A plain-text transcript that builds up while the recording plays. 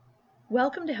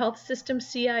Welcome to Health System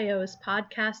CIO's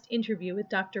podcast interview with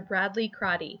Dr. Bradley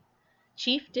Crotty,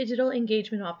 Chief Digital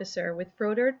Engagement Officer with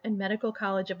Froedtert and Medical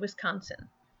College of Wisconsin.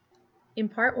 In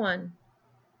Part 1,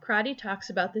 Crotty talks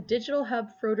about the digital hub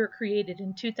Froedtert created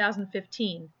in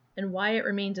 2015 and why it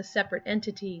remains a separate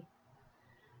entity,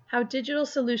 how digital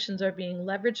solutions are being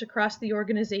leveraged across the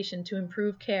organization to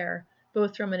improve care,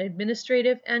 both from an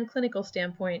administrative and clinical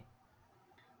standpoint,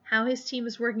 how his team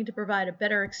is working to provide a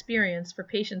better experience for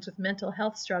patients with mental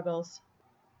health struggles,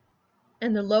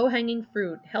 and the low-hanging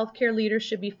fruit healthcare leaders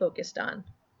should be focused on.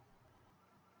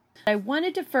 I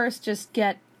wanted to first just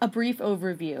get a brief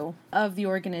overview of the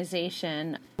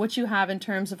organization, what you have in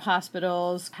terms of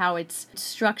hospitals, how it's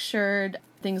structured,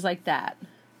 things like that.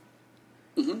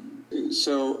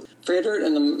 So Froedtert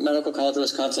and the Medical College of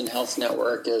Wisconsin Health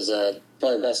Network is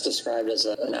probably best described as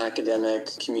an academic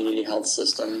community health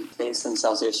system based in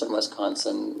southeastern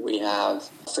Wisconsin. We have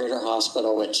Froedtert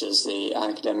Hospital, which is the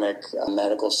academic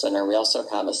medical center. We also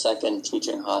have a second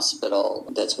teaching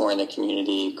hospital that's more in the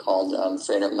community called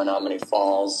Froedtert Menominee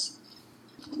Falls.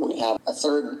 We have a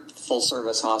third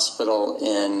full-service hospital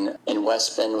in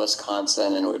West Bend,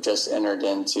 Wisconsin, and we've just entered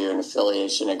into an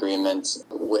affiliation agreement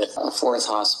with a fourth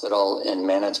hospital in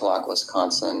Manitowoc,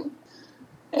 Wisconsin.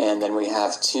 And then we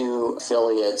have two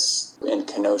affiliates in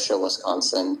Kenosha,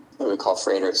 Wisconsin, that we call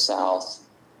Froedtert South.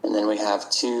 And then we have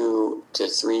 2 to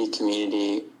 3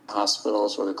 community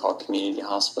hospitals, what we call community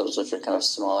hospitals, which are kind of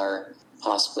smaller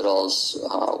hospitals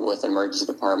with an emergency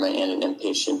department and an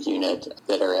inpatient unit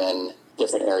that are in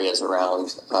different areas around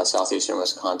southeastern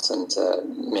Wisconsin to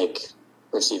make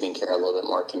receiving care a little bit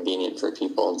more convenient for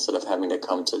people instead of having to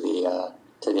come to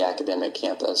the academic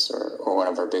campus or one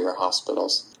of our bigger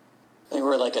hospitals. I think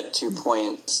we're like a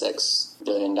 $2.6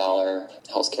 billion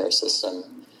healthcare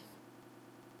system.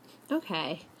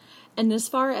 Okay. And as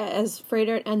far as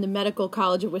Froedtert and the Medical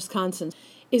College of Wisconsin,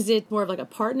 is it more of like a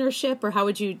partnership, or how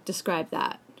would you describe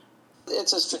that?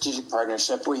 It's a strategic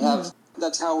partnership. We have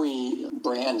That's how we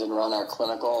brand and run our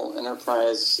clinical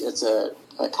enterprise. It's a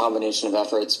combination of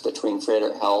efforts between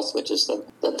Froedtert Health, which is the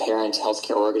parent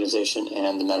healthcare organization,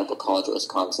 and the Medical College of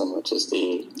Wisconsin, which is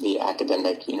the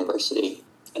academic university.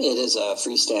 It is a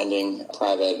freestanding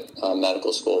private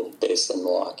medical school based in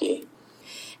Milwaukee.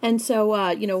 And so,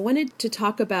 wanted to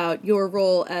talk about your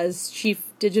role as Chief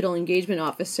Digital Engagement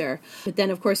Officer, but then,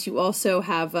 of course, you also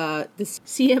have this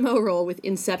CMO role with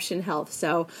Inception Health.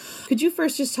 So could you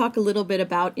first just talk a little bit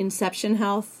about Inception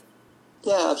Health?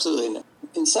 Yeah, absolutely.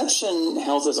 Inception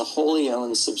Health is a wholly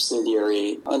owned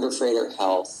subsidiary under Froedtert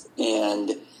Health,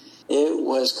 and it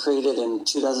was created in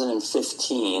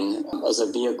 2015 as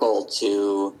a vehicle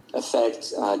to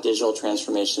affect digital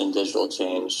transformation and digital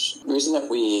change. The reason that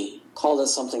we called it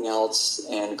something else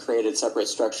and created separate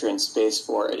structure and space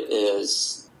for it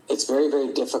is it's very,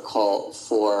 very difficult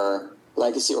for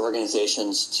legacy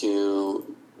organizations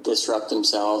to disrupt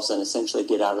themselves and essentially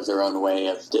get out of their own way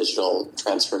of digital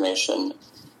transformation.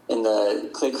 In the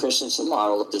Clay Christensen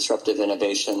model of disruptive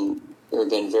innovation, there have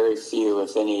been very few,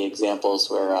 if any, examples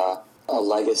where a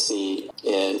legacy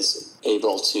is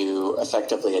able to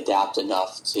effectively adapt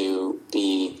enough to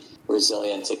be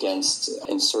resilient against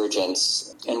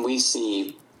insurgents. And we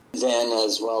see then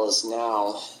as well as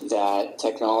now that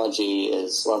technology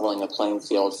is leveling the playing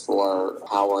field for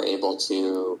how we're able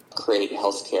to create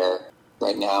healthcare.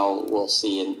 Right now, we'll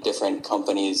see in different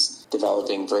companies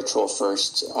developing virtual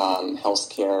first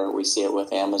healthcare. We see it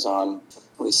with Amazon.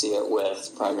 We see it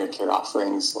with primary care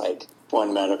offerings like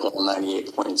One Medical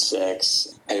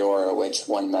 98.6, Iora, which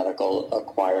One Medical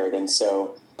acquired. And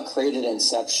so created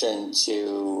Inception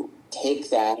to take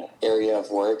that area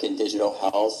of work in digital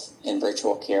health and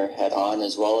virtual care head on,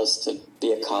 as well as to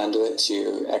be a conduit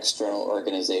to external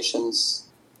organizations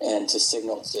and to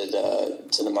signal to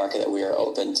the market that we are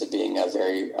open to being a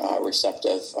very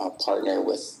receptive partner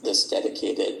with this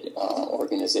dedicated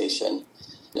organization.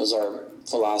 It was our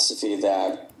philosophy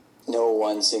that no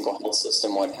one single health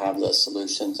system would have the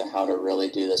solution to how to really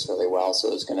do this really well. So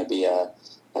it was going to be a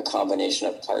combination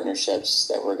of partnerships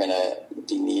that were going to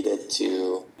be needed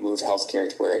to move healthcare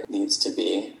to where it needs to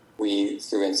be. We,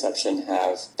 through Inception,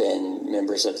 have been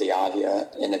members of the AVIA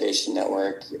Innovation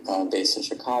Network based in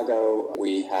Chicago.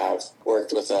 We have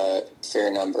worked with a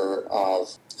fair number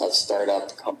of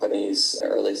startup companies,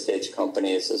 early stage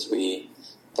companies, as we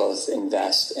both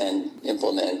invest and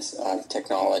implement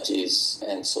technologies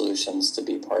and solutions to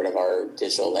be part of our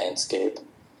digital landscape.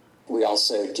 We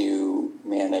also do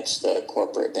manage the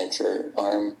corporate venture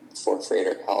arm for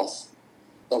Froedtert Health.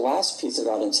 The last piece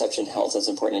about Inception Health that's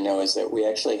important to know is that we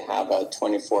actually have a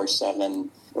 24/7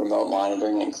 remote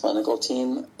monitoring and clinical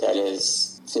team that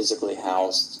is physically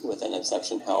housed within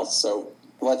Inception Health. So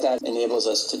what that enables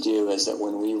us to do is that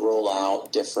when we roll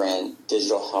out different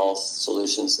digital health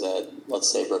solutions that,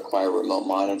 let's say, require remote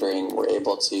monitoring, we're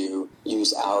able to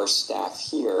use our staff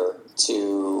here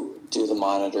to do the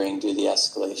monitoring, do the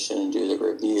escalation, and do the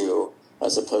review,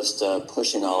 as opposed to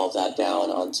pushing all of that down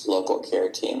onto local care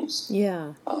teams.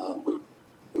 Yeah.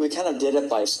 We kind of did it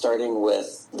by starting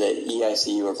with the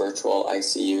eICU or virtual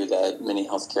ICU that many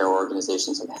healthcare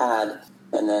organizations have had.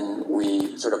 And then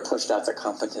we sort of pushed out the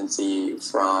competency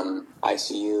from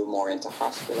ICU more into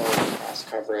hospital and cross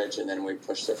coverage, and then we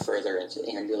pushed it further into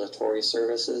ambulatory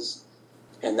services.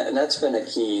 And that's been a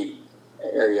key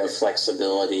area of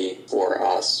flexibility for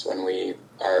us when we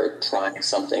are trying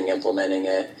something, implementing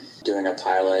it, doing a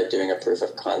pilot, doing a proof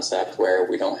of concept, where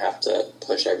we don't have to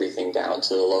push everything down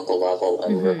to the local level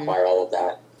and require all of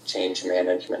that change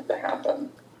management to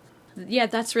happen. Yeah,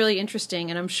 that's really interesting,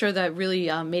 and I'm sure that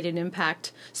really made an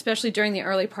impact, especially during the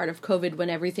early part of COVID when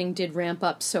everything did ramp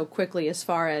up so quickly as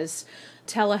far as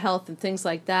telehealth and things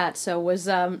like that. So was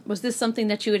this something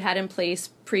that you had in place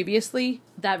previously,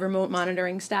 that remote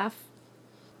monitoring staff?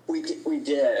 We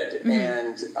did,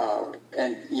 and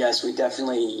yes, we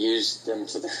definitely used them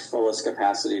to the fullest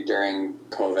capacity during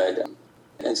COVID.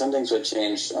 And some things would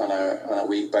change on a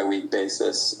week-by-week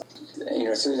basis.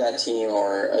 Through that team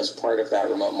or as part of that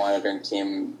remote monitoring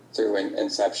team through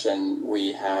Inception,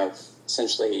 we have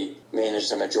essentially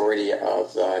managed a majority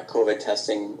of COVID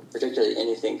testing, particularly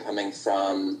anything coming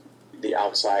from the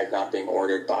outside, not being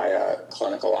ordered by a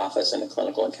clinical office and a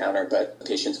clinical encounter, but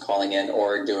patients calling in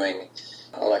or doing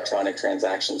electronic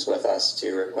transactions with us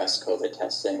to request COVID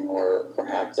testing or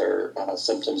have their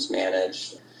symptoms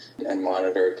managed and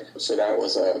monitored. So that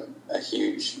was a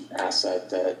huge asset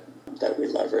that we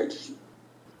leveraged.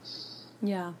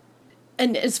 Yeah.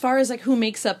 And as far as who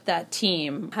makes up that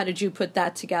team, how did you put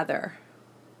that together?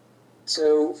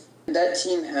 So that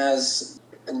team has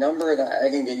a number that I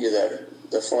can get you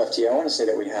the full FTE. I want to say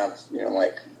that we have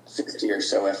 50 or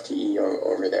so FTE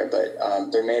over there,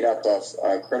 but they're made up of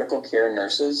critical care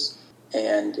nurses,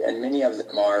 and many of them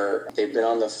they've been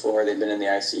on the floor, they've been in the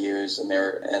ICUs,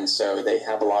 and so they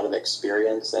have a lot of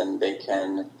experience, and they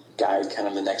can guide kind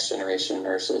of the next generation of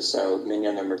nurses. So many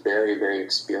of them are very, very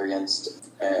experienced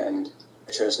and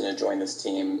chosen to join this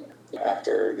team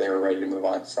after they were ready to move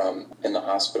on from in the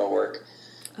hospital work.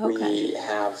 Okay. We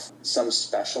have some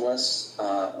specialists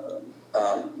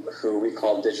who we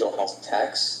call digital health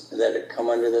techs that come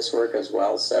under this work as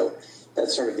well. So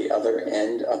that's sort of the other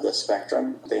end of the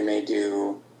spectrum. They may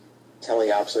do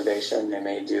teleobservation, they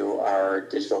may do our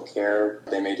digital care,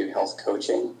 they may do health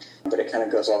coaching, but it kind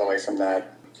of goes all the way from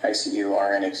that ICU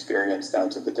RN experience down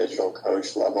to the digital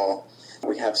coach level.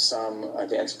 We have some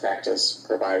advanced practice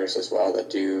providers as well that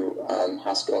do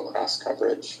hospital cross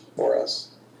coverage for us.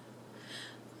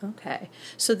 Okay.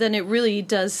 So then it really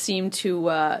does seem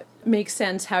to make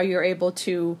sense how you're able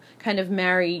to kind of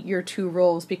marry your two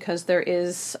roles, because they're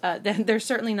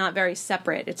certainly not very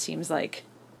separate, it seems like.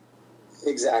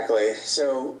 Exactly.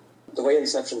 So the way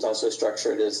Inception's also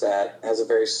structured is that it has a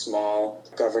very small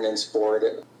governance board.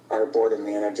 Our board of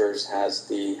managers has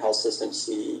the health system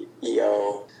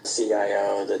CEO,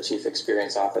 CIO, the chief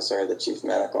experience officer, the chief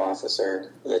medical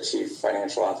officer, the chief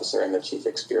financial officer, and the chief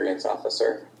experience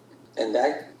officer. And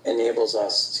that enables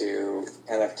us to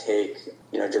kind of take,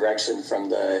 direction from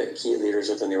the key leaders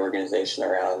within the organization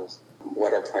around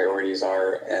what our priorities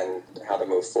are and how to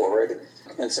move forward.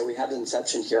 And so we have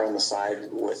Inception here on the side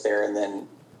with there, and then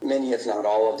many, if not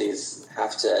all of these,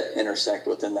 have to intersect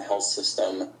within the health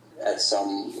system at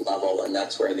some level, and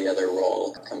that's where the other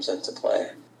role comes into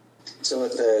play. So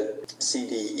with the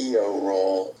CDEO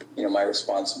role, my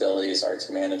responsibilities are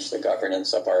to manage the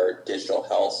governance of our digital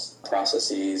health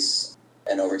processes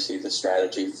and oversee the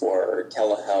strategy for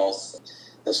telehealth.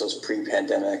 This was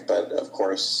pre-pandemic, but of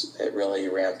course it really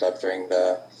ramped up during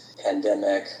the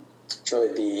pandemic. To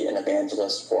really be an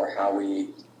evangelist for how we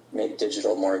make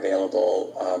digital more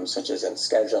available, such as in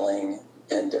scheduling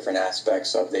and different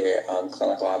aspects of the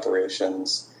clinical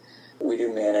operations. We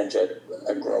do manage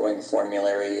a growing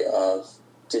formulary of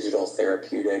digital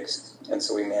therapeutics, and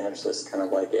so we manage this kind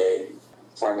of like a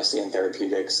pharmacy and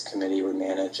therapeutics committee would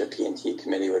manage, a P&T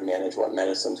committee would manage what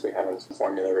medicines we have in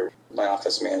formulary. My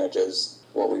office manages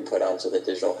what we put onto the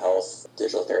digital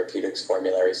therapeutics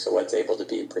formulary, so what's able to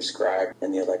be prescribed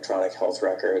in the electronic health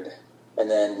record. And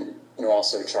then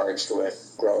also charged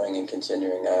with growing and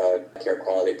continuing a care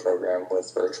quality program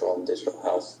with virtual and digital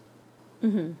health.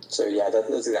 Mm-hmm. So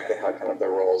that's exactly how kind of the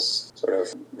roles sort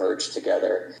of merge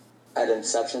together. At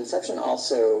Inception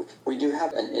also, we do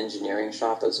have an engineering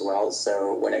shop as well.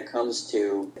 So when it comes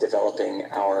to developing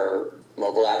our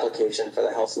mobile application for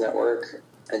the health network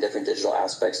and different digital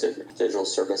aspects of digital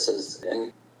services.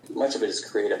 And much of it is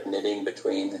creative knitting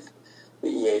between the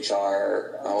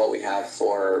EHR, what we have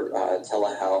for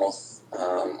telehealth,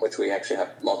 which we actually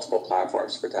have multiple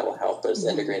platforms for telehealth, but it's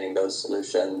integrating those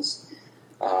solutions,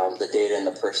 the data and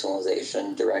the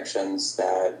personalization directions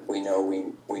that we know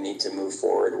we need to move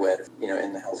forward with,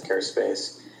 in the healthcare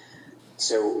space.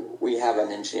 So we have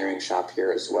an engineering shop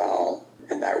here as well,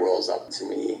 and that rolls up to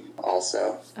me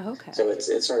also. Okay. So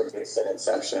it's sort of based at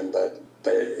inception, but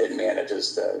it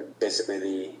manages basically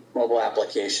the mobile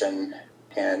application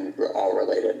and all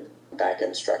related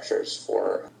backend structures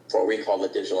for what we call the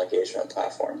digital engagement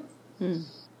platform.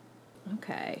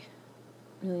 Okay.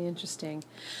 Really interesting.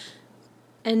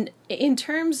 And in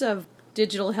terms of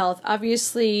digital health,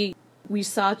 obviously we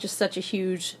saw just such a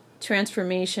huge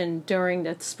transformation during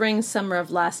the spring, summer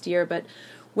of last year. But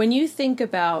when you think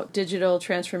about digital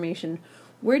transformation,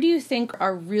 where do you think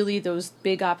are really those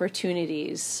big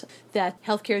opportunities that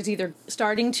healthcare is either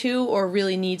starting to or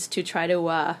really needs to try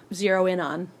to zero in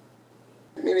on?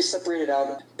 Maybe separate it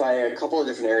out by a couple of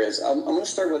different areas. I'm going to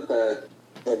start with the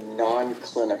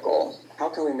non-clinical. How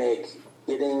can we make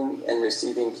getting and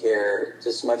receiving care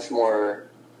just much more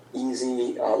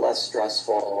easy, less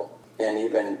stressful, and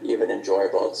even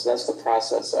enjoyable? So that's the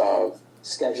process of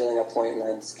scheduling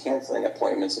appointments, canceling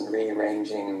appointments, and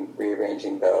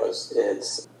rearranging those.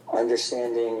 It's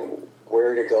understanding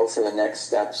where to go for the next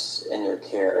steps in your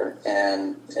care,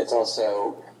 and it's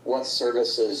also what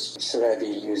services should I be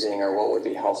using, or what would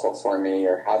be helpful for me,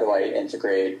 or how do I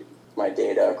integrate my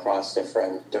data across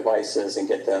different devices and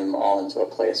get them all into a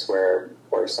place where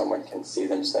someone can see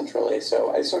them centrally.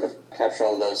 So I sort of capture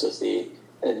all of those as the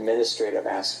administrative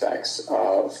aspects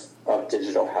of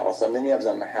digital health. And many of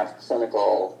them have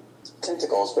clinical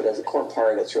tentacles, but as a core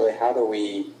part, it's really how do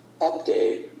we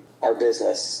update our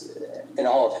business in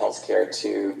all of healthcare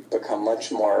to become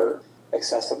much more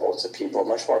accessible to people,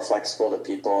 much more flexible to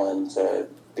people, and to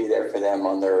be there for them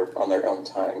on their own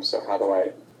time. So how do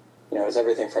I, it's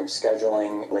everything from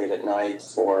scheduling late at night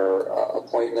for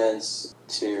appointments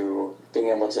to being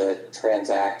able to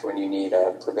transact when you need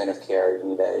a preventive care, you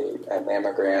need a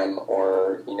mammogram,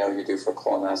 or you're due for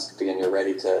colonoscopy and you're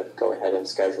ready to go ahead and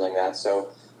scheduling that. So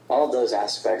all of those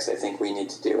aspects I think we need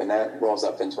to do, and that rolls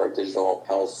up into our digital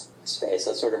health space.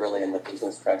 That's sort of really in the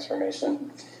business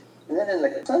transformation. And then in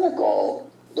the clinical,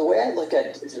 the way I look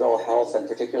at digital health, and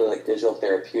particularly like digital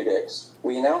therapeutics,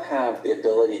 we now have the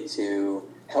ability to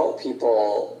help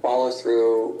people follow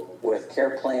through with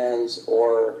care plans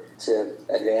or to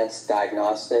advance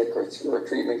diagnostic or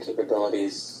treatment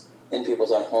capabilities in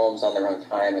people's own homes on their own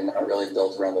time, and not really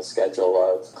built around the schedule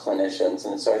of clinicians.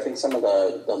 And so I think some of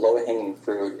the low-hanging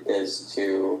fruit is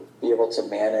to be able to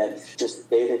manage just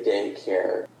day-to-day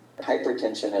care.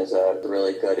 Hypertension is a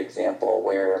really good example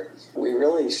where we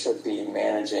really should be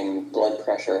managing blood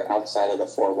pressure outside of the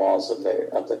four walls of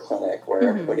the clinic, where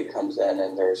everybody comes in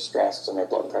and they're stressed and their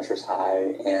blood pressure's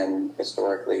high, and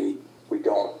historically we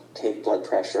don't take blood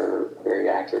pressure very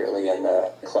accurately in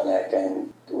the clinic,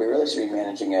 and we really should be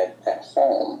managing it at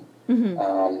home.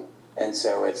 And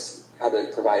so it's how to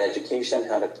provide education,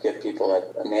 how to give people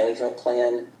a management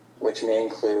plan, which may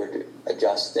include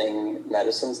adjusting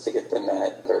medicines to get them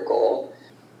at their goal,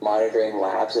 monitoring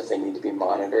labs if they need to be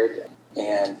monitored,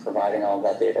 and providing all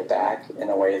that data back in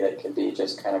a way that can be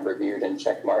just kind of reviewed and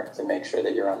checkmarked to make sure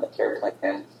that you're on the care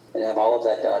plan, and have all of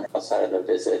that done outside of the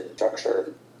visit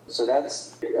structure. So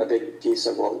that's a big piece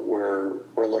of what we're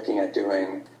looking at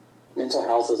doing. Mental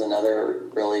health is another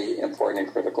really important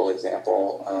and critical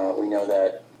example. We know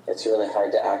that it's really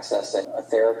hard to access a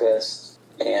therapist,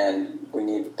 and we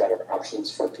need better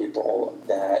options for people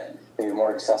that may be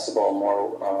more accessible,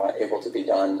 more able to be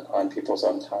done on people's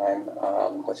own time,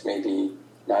 which may be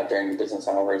not during the business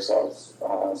hours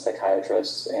of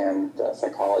psychiatrists and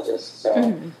psychologists.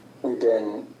 So we've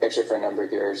been, actually for a number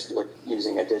of years,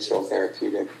 using a digital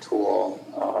therapeutic tool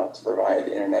to provide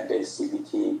internet-based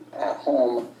CBT at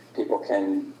home. People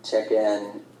can check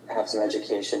in, have some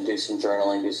education, do some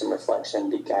journaling, do some reflection,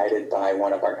 be guided by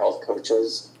one of our health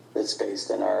coaches that's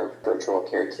based in our virtual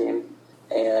care team,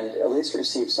 and at least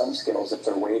receive some skills if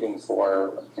they're waiting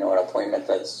for an appointment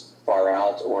that's far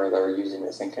out, or they're using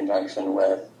this in conjunction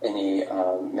with any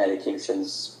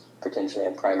medications potentially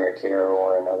in primary care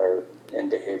or in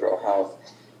behavioral health.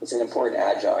 It's an important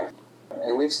adjunct,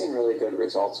 and we've seen really good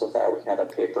results with that. We had a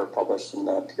paper published in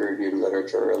the peer-reviewed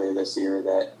literature earlier this year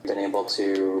that we've been able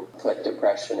to put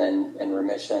depression in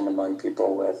remission among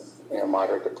people with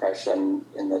moderate depression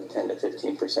in the 10 to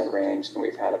 15% range, and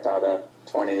we've had about a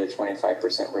 20 to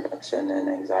 25% reduction in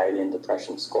anxiety and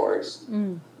depression scores.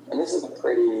 And this is a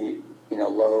pretty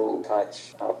low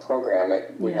touch program.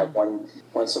 We have one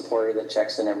supporter that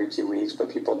checks in every 2 weeks, but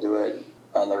people do it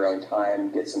on their own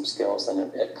time, get some skills,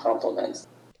 and it complements.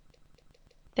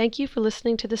 Thank you for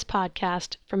listening to this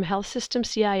podcast from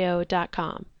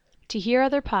healthsystemcio.com. To hear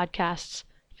other podcasts,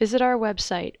 visit our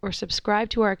website or subscribe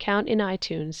to our account in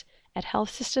iTunes at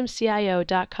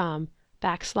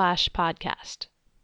healthsystemcio.com/podcast.